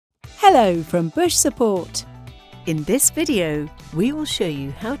Hello from Bush Support. In this video, we will show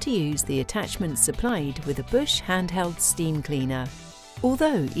you how to use the attachments supplied with a Bush handheld steam cleaner.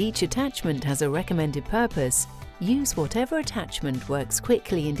 Although each attachment has a recommended purpose, use whatever attachment works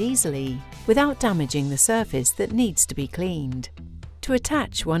quickly and easily without damaging the surface that needs to be cleaned. To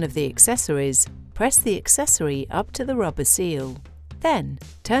attach one of the accessories, press the accessory up to the rubber seal. Then,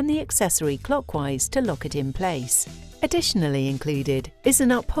 turn the accessory clockwise to lock it in place. Additionally included is an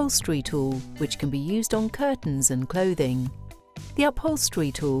upholstery tool which can be used on curtains and clothing. The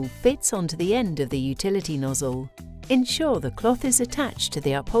upholstery tool fits onto the end of the utility nozzle. Ensure the cloth is attached to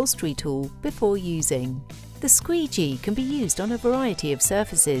the upholstery tool before using. The squeegee can be used on a variety of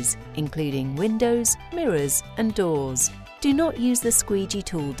surfaces, including windows, mirrors and doors. Do not use the squeegee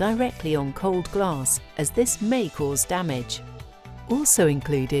tool directly on cold glass, as this may cause damage. Also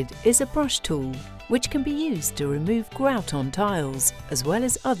included is a brush tool, which can be used to remove grout on tiles, as well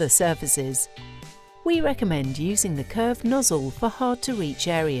as other surfaces. We recommend using the curved nozzle for hard-to-reach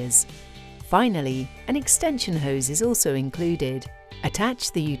areas. Finally, an extension hose is also included.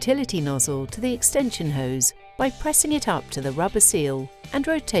 Attach the utility nozzle to the extension hose by pressing it up to the rubber seal and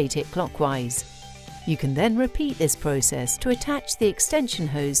rotate it clockwise. You can then repeat this process to attach the extension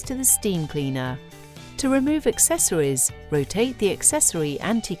hose to the steam cleaner. To remove accessories, rotate the accessory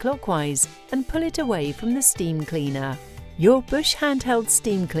anti-clockwise and pull it away from the steam cleaner. Your Bush handheld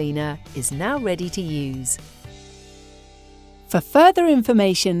steam cleaner is now ready to use. For further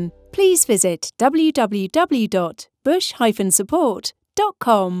information, please visit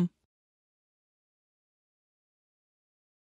www.bush-support.com.